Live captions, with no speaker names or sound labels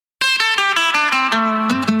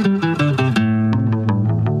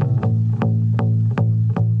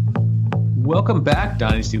Welcome back,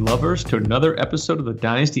 Dynasty lovers, to another episode of the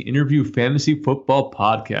Dynasty Interview Fantasy Football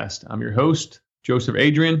Podcast. I'm your host, Joseph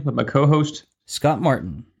Adrian, with my co-host, Scott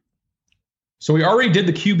Martin. So we already did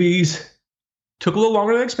the QBs. Took a little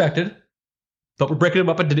longer than expected, but we're breaking them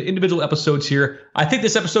up into individual episodes here. I think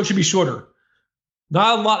this episode should be shorter.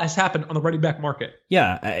 Not a lot has happened on the running back market.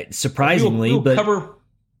 Yeah, surprisingly, we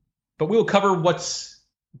will cover what's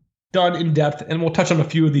done in depth, and we'll touch on a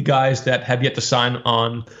few of the guys that have yet to sign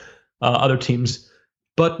on other teams,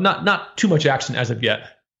 but not too much action as of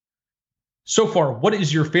yet. So far, what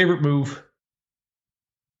is your favorite move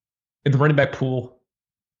in the running back pool?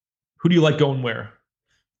 Who do you like going where?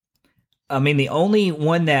 I mean, the only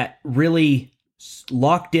one that really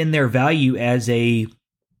locked in their value as a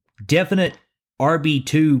definite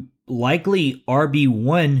RB2, likely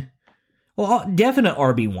RB1, well, definite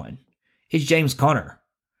RB1 is James Conner.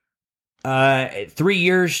 3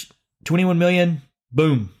 years, $21 million,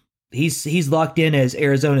 boom. He's locked in as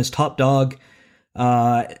Arizona's top dog.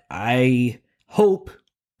 I hope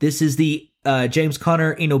this is the James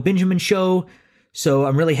Conner, Benjamin show. So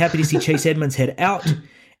I'm really happy to see Chase Edmonds head out.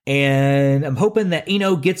 And I'm hoping that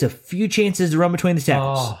gets a few chances to run between the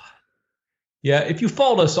tackles. Yeah, if you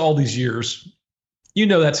followed us all these years, you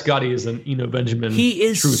know that Scotty is an Benjamin. He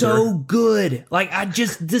is truther. So good. Like,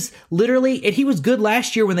 this literally, and he was good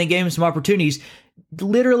last year when they gave him some opportunities.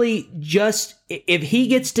 Literally, just if he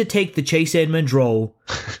gets to take the Chase Edmonds role,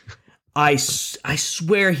 I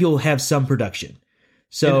swear he'll have some production.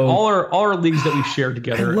 So in all our leagues that we've shared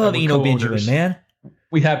together, I love Benjamin, man.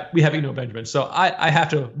 We have Benjamin, so I have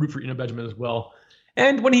to root for Benjamin as well.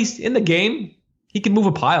 And when he's in the game, he can move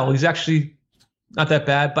a pile. He's actually not that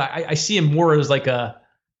bad, but I see him more as like a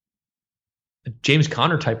James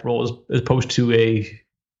Conner type role as opposed to a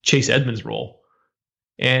Chase Edmonds role.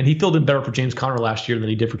 And he filled in better for James Conner last year than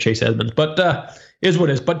he did for Chase Edmonds. But is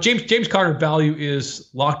what it is. But James Conner value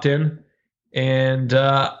is locked in, and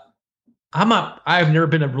I've never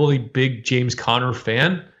been a really big James Conner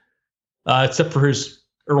fan, except for his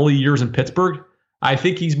early years in Pittsburgh. I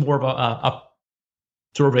think he's more of a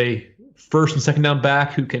sort of a first and second down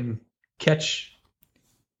back who can catch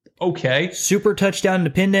okay. Super touchdown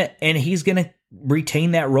dependent, and he's going to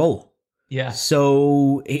retain that role. Yeah.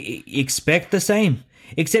 So expect the same,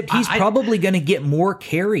 except he's probably going to get more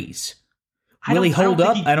carries. Will he hold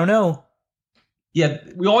up? I don't know. Yeah,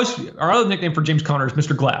 our other nickname for James Conner is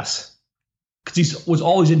Mr. Glass because he was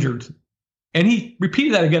always injured. And he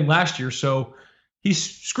repeated that again last year, so he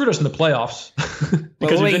screwed us in the playoffs.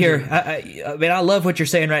 Well, wait here. I mean, I love what you're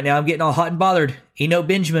saying right now. I'm getting all hot and bothered.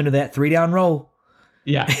 Benjamin to that 3-down roll.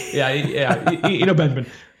 Yeah. Benjamin.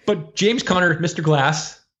 But James Conner, Mr.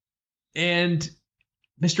 Glass, and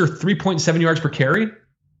Mr. 3.7 yards per carry,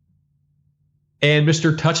 and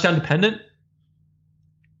Mr. Touchdown dependent.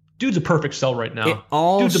 Dude's a perfect sell right now. It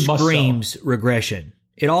all screams regression.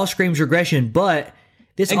 It all screams regression, but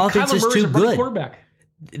this offense is too good.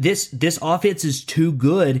 This offense is too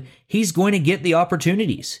good. He's going to get the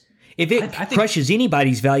opportunities. If it crushes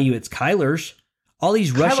anybody's value, it's Kyler's. All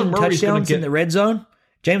these rushing touchdowns in the red zone,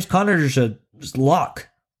 James Conner's a lock.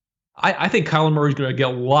 I think Kyler Murray's going to get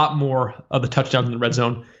a lot more of the touchdowns in the red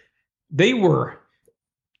zone. They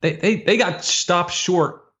got stopped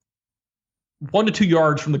short 1 to 2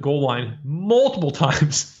 yards from the goal line multiple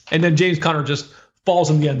times, and then James Conner just falls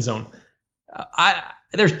in the end zone.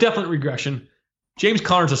 There's definite regression. James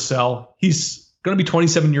Conner's a sell. He's going to be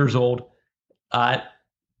 27 years old.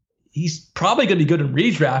 He's probably going to be good in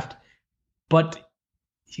redraft, but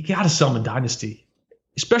you got to sell him in Dynasty,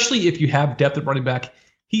 especially if you have depth at running back.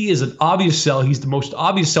 He is an obvious sell. He's the most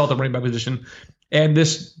obvious sell at the running back position. And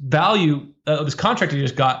this value of his contract he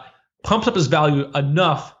just got pumps up his value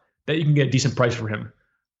enough that you can get a decent price for him.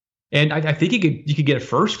 And I think you could get a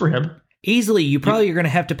first for him. Easily. You probably are going to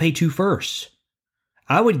have to pay 2 firsts.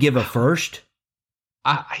 I would give a first.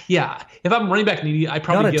 Yeah. If I'm running back needy, I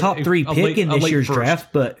probably not a top 3 pick in this year's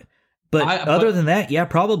draft, but other than that, yeah,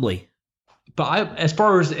 probably. But as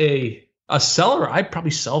far as a seller, I'd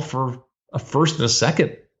probably sell for a first and a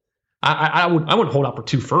second. I wouldn't hold out for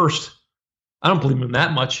 2 first. I don't believe him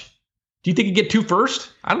that much. Do you think he'd get 2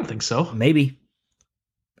 first? I don't think so. Maybe.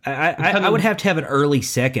 I would have to have an early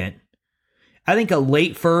second. I think a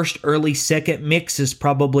late first, early second mix is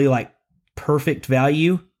probably like perfect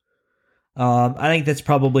value. I think that's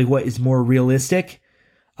probably what is more realistic.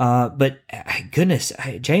 But goodness,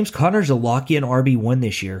 James Conner's a lock-in RB1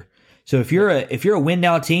 this year. So if you're a win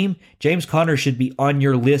now team, James Conner should be on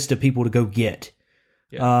your list of people to go get.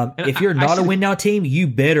 Yeah. If you're not a win now team, you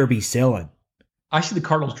better be selling. I see the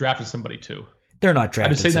Cardinals drafting somebody too. They're not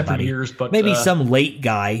drafting. I've been saying that for years, but maybe some late round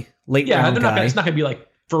guy. It's not going to be like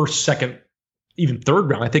first, second even third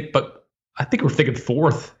round. I think we're thinking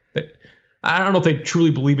fourth. I don't know if they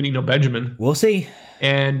truly believe in Eno Benjamin. We'll see.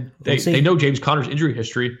 And they know James Conner's injury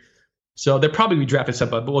history. So they'll probably be drafted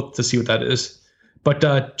somebody, but we'll have to see what that is.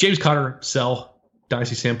 But James Conner, sell,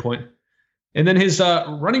 dynasty standpoint. And then his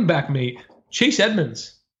running back mate, Chase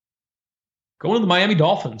Edmonds, going to the Miami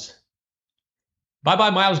Dolphins.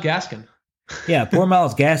 Bye-bye, Myles Gaskin. Yeah, poor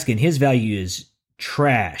Myles Gaskin. His value is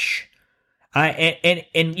trash.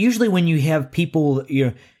 And usually when you have people,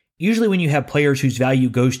 usually when you have players whose value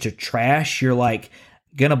goes to trash, you're like,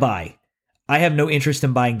 gonna buy. I have no interest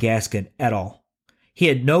in buying Gaskin at all. He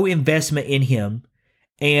had no investment in him,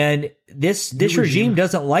 and this regime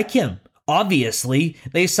doesn't like him. Obviously,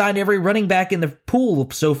 they signed every running back in the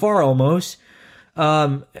pool so far almost.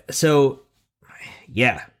 So,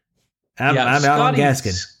 yeah. I'm out on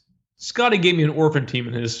Gaskin. Scotty gave me an orphan team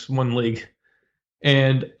in his one league,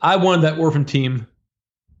 and I wanted that orphan team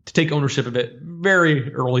to take ownership of it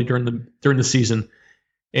very early during the season,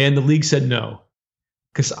 and the league said no,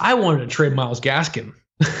 because I wanted to trade Myles Gaskin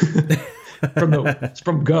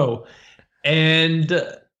from Go, and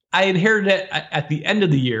I inherited it at the end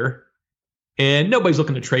of the year, and nobody's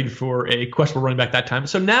looking to trade for a questionable running back that time.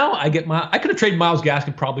 So now I could have traded Myles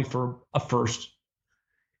Gaskin probably for a first.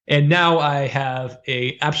 And now I have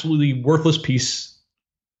a absolutely worthless piece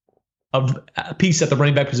at the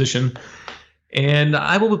running back position, and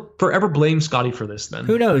I will forever blame Scotty for this. Then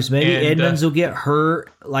who knows? Maybe Edmonds will get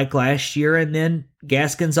hurt like last year, and then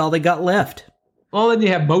Gaskin's all they got left. Well, then you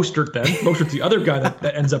have Mostert. Then Mostert's the other guy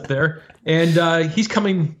that ends up there, and he's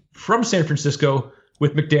coming from San Francisco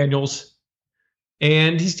with McDaniels,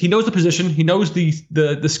 and he knows the position, he knows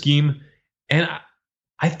the scheme, and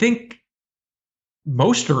I think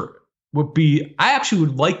Mostert I actually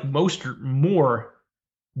would like Mostert more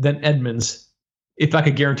than Edmonds if I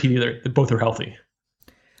could guarantee that both are healthy.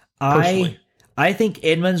 I think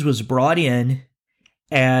Edmonds was brought in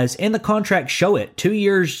as, and the contract show it, 2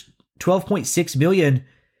 years, $12.6 million.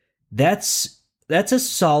 That's a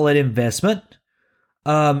solid investment.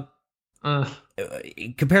 Compared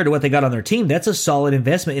to what they got on their team, that's a solid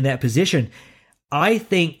investment in that position. I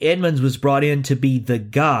think Edmonds was brought in to be the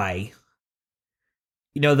guy,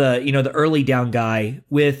 the early down guy,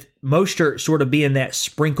 with Mostert sort of being that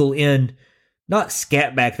sprinkle in, not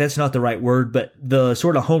scat back, that's not the right word, but the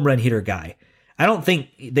sort of home run hitter guy. I don't think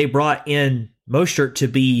they brought in Mostert to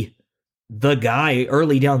be the guy,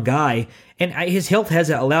 early down guy, and his health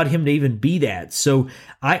hasn't allowed him to even be that. So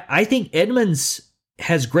I think Edmonds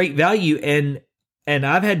has great value, and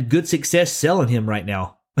I've had good success selling him right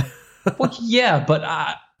now. Well, yeah,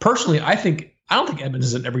 but personally, I don't think Edmonds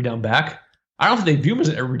is an every down back. I don't think they view him as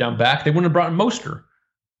an every down back. They wouldn't have brought in Mostert.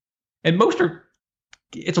 And Mostert,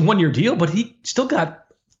 it's a 1-year deal, but he still got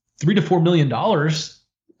 $3 to $4 million.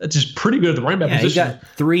 That's just pretty good at the running back position. He got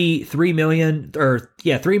 $3 million,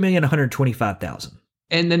 $3,125,000.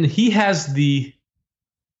 And then he has the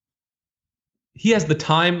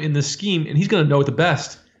time in the scheme, and he's going to know it the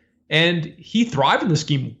best. And he thrived in the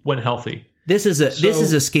scheme when healthy. This is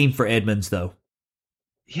a scheme for Edmonds, though.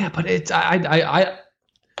 Yeah, but it's I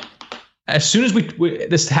as soon as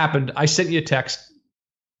this happened, I sent you a text.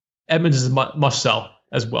 Edmonds is a must sell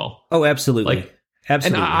as well. Oh, absolutely,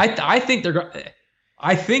 absolutely. And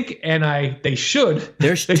I think they should.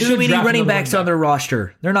 There's too many running backs on their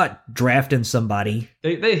roster. They're not drafting somebody.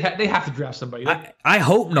 They have to draft somebody. I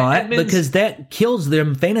hope not, Edmonds, because that kills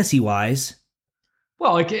them fantasy wise.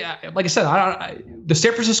 Well, like I said, the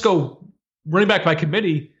San Francisco running back by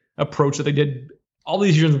committee approach that they did all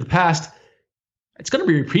these years in the past, it's going to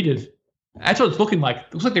be repeated. That's what it's looking like.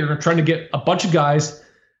 It looks like they're trying to get a bunch of guys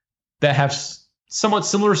that have somewhat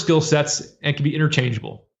similar skill sets and can be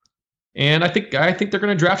interchangeable. And I think they're going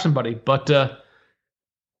to draft somebody. But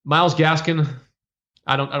Myles Gaskin,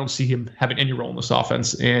 I don't see him having any role in this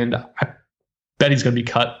offense, and I bet he's going to be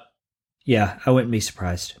cut. Yeah, I wouldn't be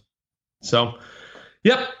surprised. So,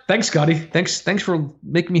 yep. Thanks, Scotty. Thanks for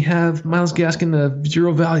making me have Myles Gaskin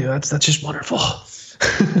zero value. That's just wonderful.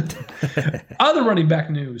 Other running back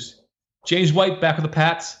news: James White back with the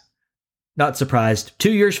Pats. Not surprised.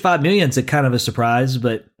 2 years, $5 million is a kind of a surprise,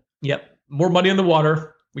 but yep, more money in the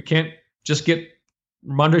water. We can't just get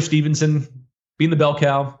Ramondre Stevenson being the bell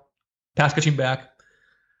cow, pass catching back.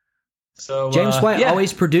 So James White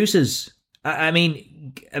always produces. I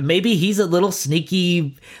mean, maybe he's a little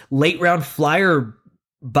sneaky late round flyer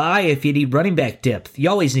buy if you need running back depth. You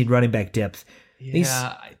always need running back depth.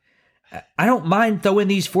 Yeah, I don't mind throwing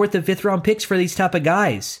these 4th and 5th round picks for these type of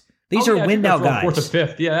guys. These are win now guys. 4th or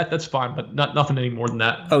 5th, yeah, that's fine, but nothing any more than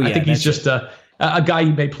that. Oh, yeah, I think he's just a guy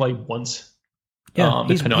you may play once. Yeah,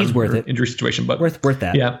 he's worth it. Injury situation, but worth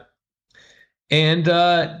that. Yeah. And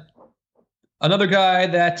another guy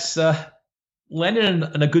that's landed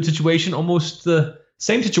in a good situation, almost the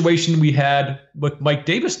same situation we had with Mike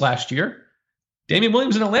Davis last year. Damian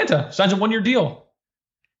Williams in Atlanta signs a 1-year deal.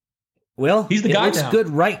 Well, he's the guy now. It looks good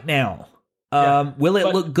right now. Will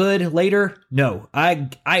it look good later? No. I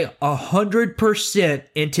 100%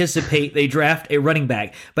 anticipate they draft a running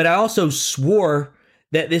back. But I also swore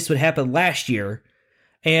that this would happen last year.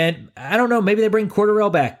 And I don't know. Maybe they bring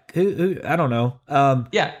Cordarrelle back. Who I don't know.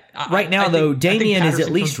 Right now, though, Damian is at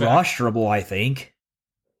least rosterable, I think.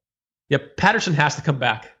 Yep, Patterson has to come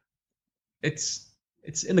back. It's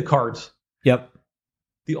in the cards. Yep.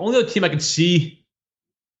 The only other team I can see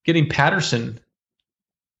getting Patterson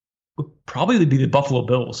would probably be the Buffalo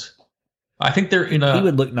Bills. I think they're in a... He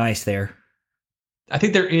would look nice there. I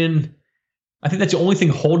think that's the only thing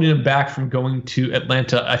holding him back from going to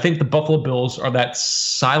Atlanta. I think the Buffalo Bills are that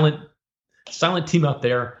silent team out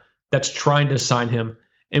there that's trying to sign him.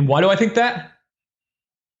 And why do I think that?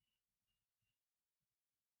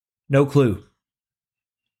 No clue.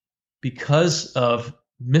 Because of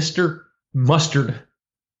Mr. Mustard.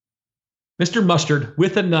 Mr. Mustard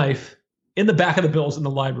with a knife in the back of the Bills in the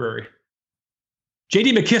library.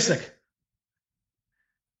 J.D. McKissick.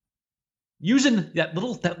 Using that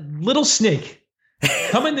little snake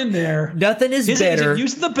coming in there. Nothing is better.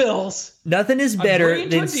 Using the Bills. Nothing is better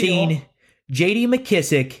than seeing J.D.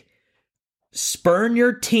 McKissick spurn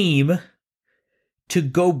your team to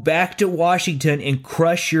go back to Washington and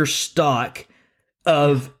crush your stock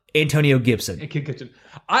of Antonio Gibson.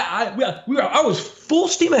 I was full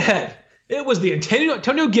steam ahead. It was the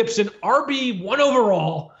Antonio Gibson RB1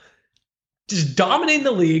 overall, just dominating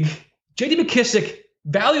the league. J.D. McKissick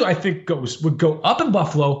value, I think, would go up in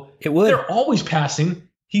Buffalo. It would. They're always passing.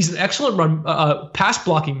 He's an excellent pass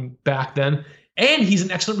blocking back then, and he's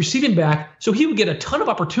an excellent receiving back. So he would get a ton of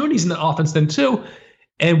opportunities in the offense then too.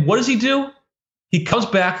 And what does he do? He comes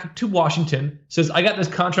back to Washington, says, "I got this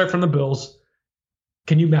contract from the Bills.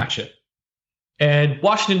 Can you match it?" And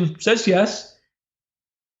Washington says yes.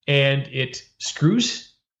 And it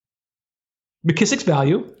screws McKissick's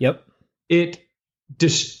value. Yep. I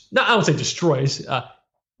don't say destroys.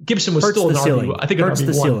 Gibson was still an RB. I think it hurts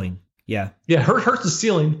the ceiling. Yeah. Yeah, hurts the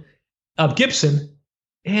ceiling of Gibson,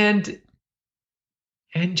 and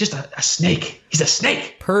just a snake. He's a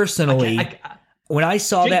snake. Personally, when I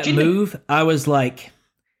saw that move, I was like,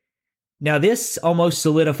 now this almost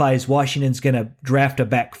solidifies Washington's going to draft a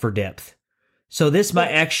back for depth. So this might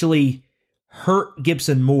actually hurt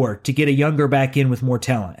Gibson more to get a younger back in with more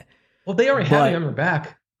talent. Well, they already have a younger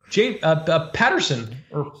back. Patterson.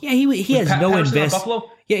 He has no investment.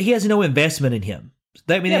 Yeah, he has no investment in him.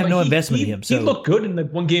 They have no investment in him. So he looked good in the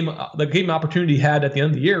one game, the game opportunity he had at the end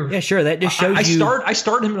of the year. Yeah, sure. That just shows I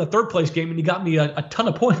started him in a third place game, and he got me a ton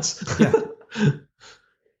of points. Yeah.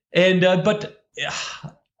 And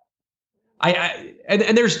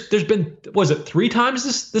there's been, was it 3 times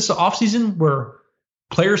this offseason where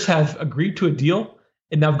players have agreed to a deal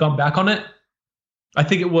and now have gone back on it? I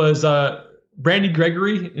think it was Randy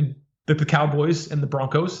Gregory and the Cowboys and the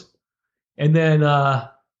Broncos. And then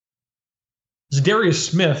Zadarius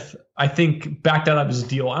Smith, I think, backed out of his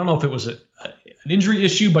deal. I don't know if it was an injury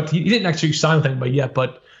issue, but he didn't actually sign with anybody yet.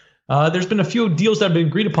 But there's been a few deals that have been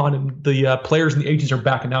agreed upon, and the players and the agents are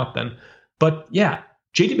backing out then. But yeah,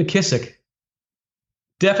 J.D. McKissick,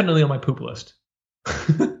 definitely on my poop list.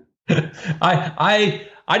 I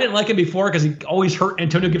didn't like him before because he always hurt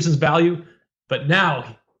Antonio Gibson's value, but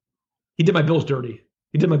now he did my Bills dirty.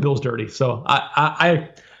 So I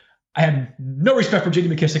have no respect for J.D.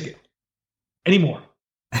 McKissick anymore,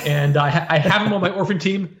 and I have him on my orphan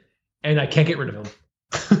team, and I can't get rid of him.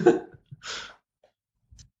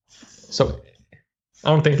 So I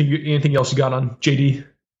don't think anything else you got on JD.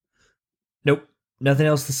 Nope, nothing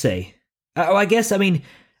else to say. I guess,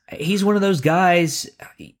 he's one of those guys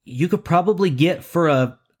you could probably get for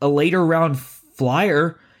a later round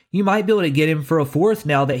flyer. You might be able to get him for a 4th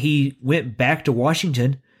now that he went back to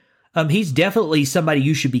Washington. He's definitely somebody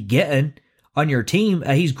you should be getting on your team.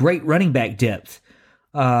 He's great running back depth.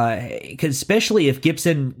 'Cause especially if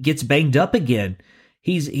Gibson gets banged up again,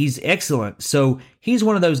 he's excellent. So he's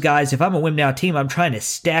one of those guys, if I'm a Win Now team, I'm trying to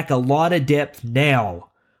stack a lot of depth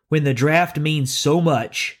now when the draft means so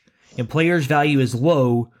much and players' value is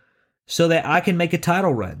low, so that I can make a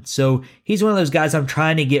title run. So he's one of those guys I'm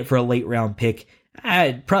trying to get for a late round pick.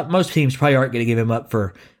 Most teams probably aren't going to give him up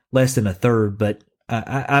for less than a 3rd, but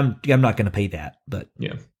I'm not going to pay that. But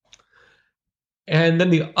yeah. And then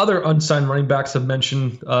the other unsigned running backs I've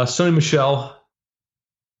mentioned, Sony Michel.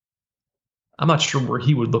 I'm not sure where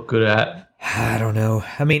he would look good at. I don't know.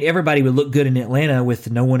 I mean, everybody would look good in Atlanta with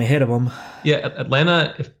no one ahead of them. Yeah,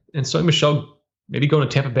 Atlanta and Sonny Michel maybe going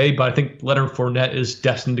to Tampa Bay, but I think Leonard Fournette is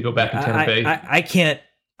destined to go back in Tampa Bay. I can't.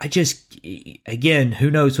 I just, again, who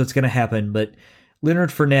knows what's going to happen, but Leonard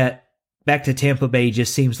Fournette back to Tampa Bay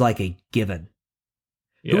just seems like a given.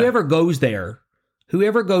 Yeah. Whoever goes there,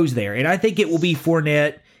 and I think it will be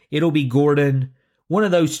Fournette, it'll be Gordon, one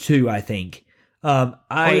of those two, I think.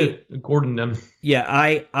 Gordon them. Yeah,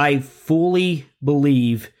 I fully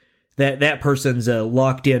believe that person's a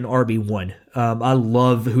locked-in RB1. I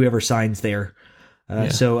love whoever signs there.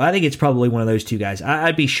 So I think it's probably one of those two guys.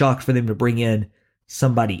 I'd be shocked for them to bring in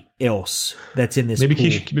somebody else that's in this maybe pool.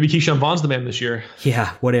 Maybe Keyshawn Vaughn's the man this year.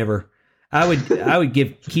 Yeah, whatever. I would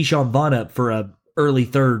give Keyshawn Vaughn up for a early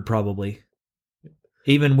third probably,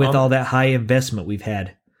 even with all that high investment we've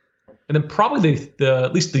had. And then probably the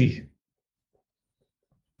at least the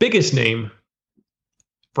biggest name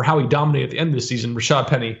for how he dominated at the end of the season, Rashad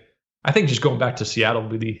Penny. I think just going back to Seattle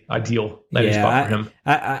would be the ideal landing spot for him.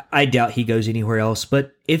 I doubt he goes anywhere else,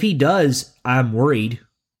 but if he does, I'm worried.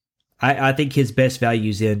 I think his best value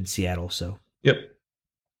is in Seattle. So yep.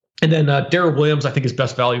 And then Darrell Williams, I think his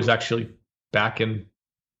best value is actually back in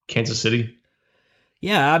Kansas City.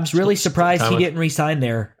 Yeah, I'm really surprised he didn't re-sign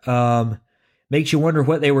there. Makes you wonder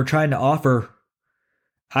what they were trying to offer.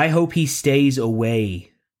 I hope he stays away.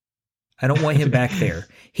 I don't want him back there.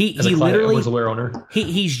 He literally owner.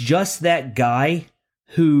 He's just that guy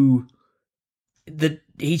who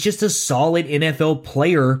he's just a solid NFL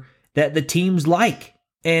player that the teams like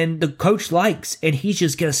and the coach likes, and he's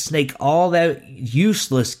just gonna snake all that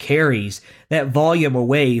useless carries, that volume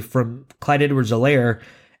away from Clyde Edwards-Helaire,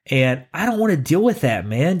 and I don't want to deal with that,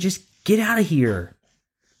 man. Just get out of here.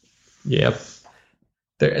 Yeah.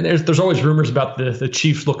 There's always rumors about the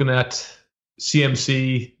Chiefs looking at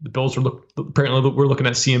CMC. The Bills are apparently we're looking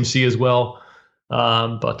at CMC as well,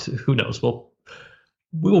 but who knows?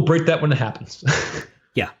 We will break that when it happens.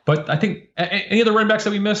 Yeah, but I think any other running backs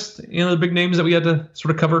that we missed, any other big names that we had to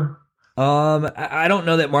sort of cover. I don't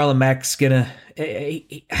know that Marlon Mack's gonna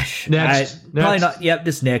next. Probably not. Yep,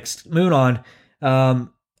 just next. Moving on.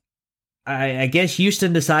 I guess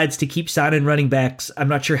Houston decides to keep signing running backs. I'm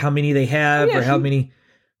not sure how many they have or how many.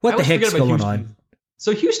 What the heck's going on?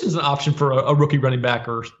 So Houston's an option for a rookie running back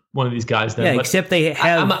or one of these guys. Then, except they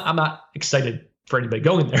have. I'm not excited for anybody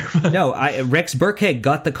going there. No, Rex Burkhead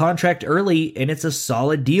got the contract early, and it's a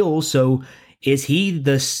solid deal. So is he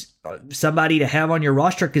somebody to have on your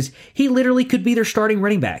roster? Because he literally could be their starting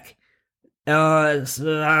running back.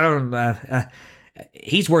 So I don't know.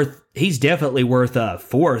 He's definitely worth a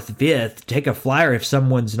fourth, fifth. Take a flyer if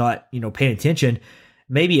someone's not paying attention.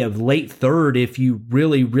 Maybe a late third if you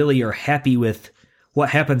really, really are happy with what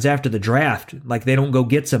happens after the draft. Like they don't go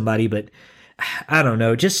get somebody, but I don't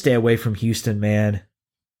know. Just stay away from Houston, man.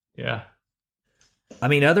 Yeah. I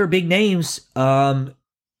mean, other big names.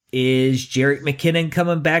 Is Jerick McKinnon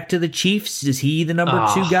coming back to the Chiefs? Is he the number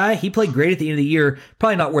 2 guy? He played great at the end of the year.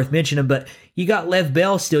 Probably not worth mentioning, but you got Lev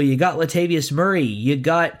Bell still. You got Latavius Murray. You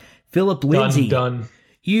got Phillip Lindsay. Done.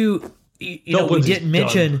 You know, we didn't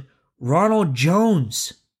mention Ronald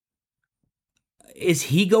Jones. Is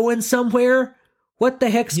he going somewhere? What the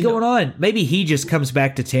heck's going on? Maybe he just comes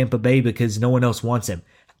back to Tampa Bay because no one else wants him.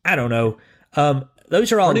 I don't know.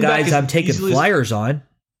 Those are all guys I'm taking flyers on.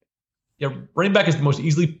 Yeah, running back is the most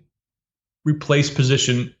easily replaced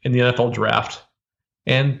position in the NFL draft,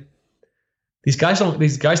 and these guys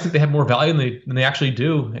think they have more value than they actually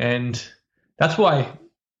do, and that's why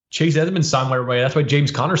Chase Edmonds signed right away. That's why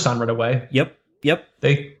James Conner signed right away. Yep.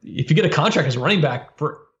 If you get a contract as a running back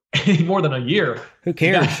for any more than a year, who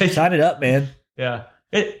cares? Sign it up, man. Yeah,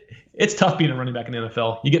 it's tough being a running back in the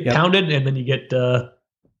NFL. You get pounded, and then you get I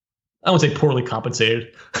won't say poorly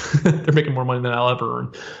compensated. They're making more money than I'll ever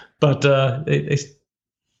earn. But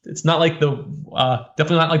it's not like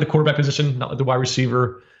definitely not like the quarterback position, not like the wide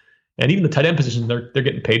receiver, and even the tight end position. They're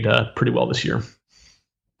getting paid pretty well this year.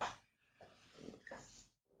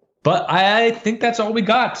 But I think that's all we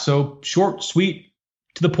got. So short, sweet,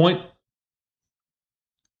 to the point.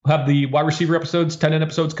 We'll have the wide receiver episodes, tight end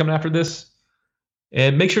episodes coming after this,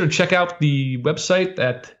 and make sure to check out the website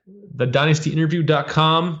at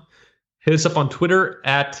thedynastyinterview.com. Hit us up on Twitter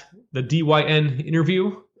at the DYN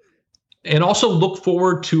interview. And also look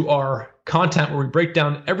forward to our content where we break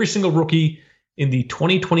down every single rookie in the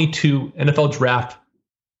 2022 NFL Draft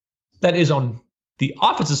that is on the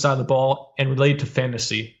offensive side of the ball and related to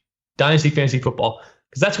fantasy, Dynasty fantasy football,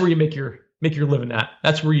 because that's where you make your living at.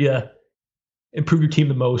 That's where you improve your team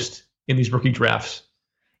the most in these rookie drafts.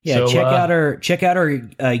 Yeah, so, check out our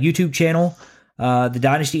YouTube channel. the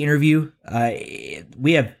Dynasty interview.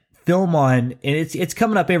 We have film on, and it's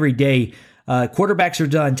coming up every day. Quarterbacks are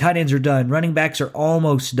done, tight ends are done, running backs are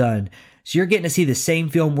almost done. So you're getting to see the same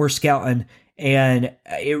film we're scouting, and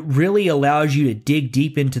it really allows you to dig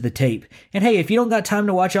deep into the tape. And hey, if you don't got time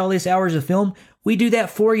to watch all these hours of film, we do that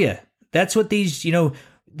for you. That's what these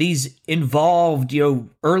involved,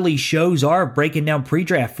 early shows are, breaking down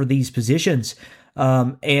pre-draft for these positions. We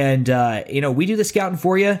do the scouting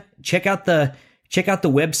for you. Check out the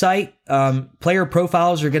website. Player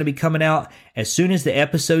profiles are going to be coming out as soon as the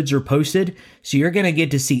episodes are posted. So you're going to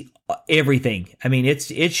get to see everything. I mean,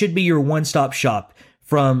 it should be your one-stop shop,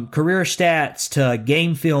 from career stats to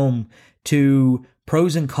game film to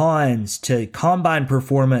pros and cons to combine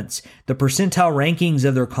performance, the percentile rankings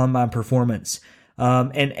of their combine performance,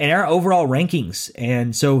 and our overall rankings.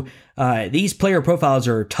 And so these player profiles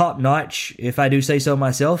are top notch, if I do say so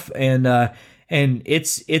myself. And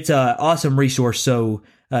it's an awesome resource. So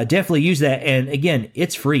definitely use that. And again,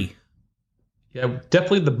 it's free. Yeah,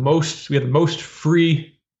 definitely we have the most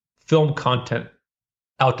free film content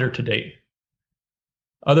out there to date.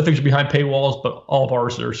 Other things are behind paywalls, but all of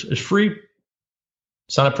ours is free.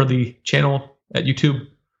 Sign up for the channel at YouTube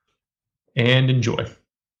and enjoy.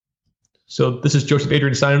 So this is Joseph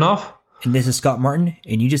Adrian signing off. And this is Scott Martin,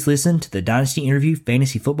 and you just listened to the Dynasty Interview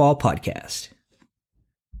Fantasy Football Podcast.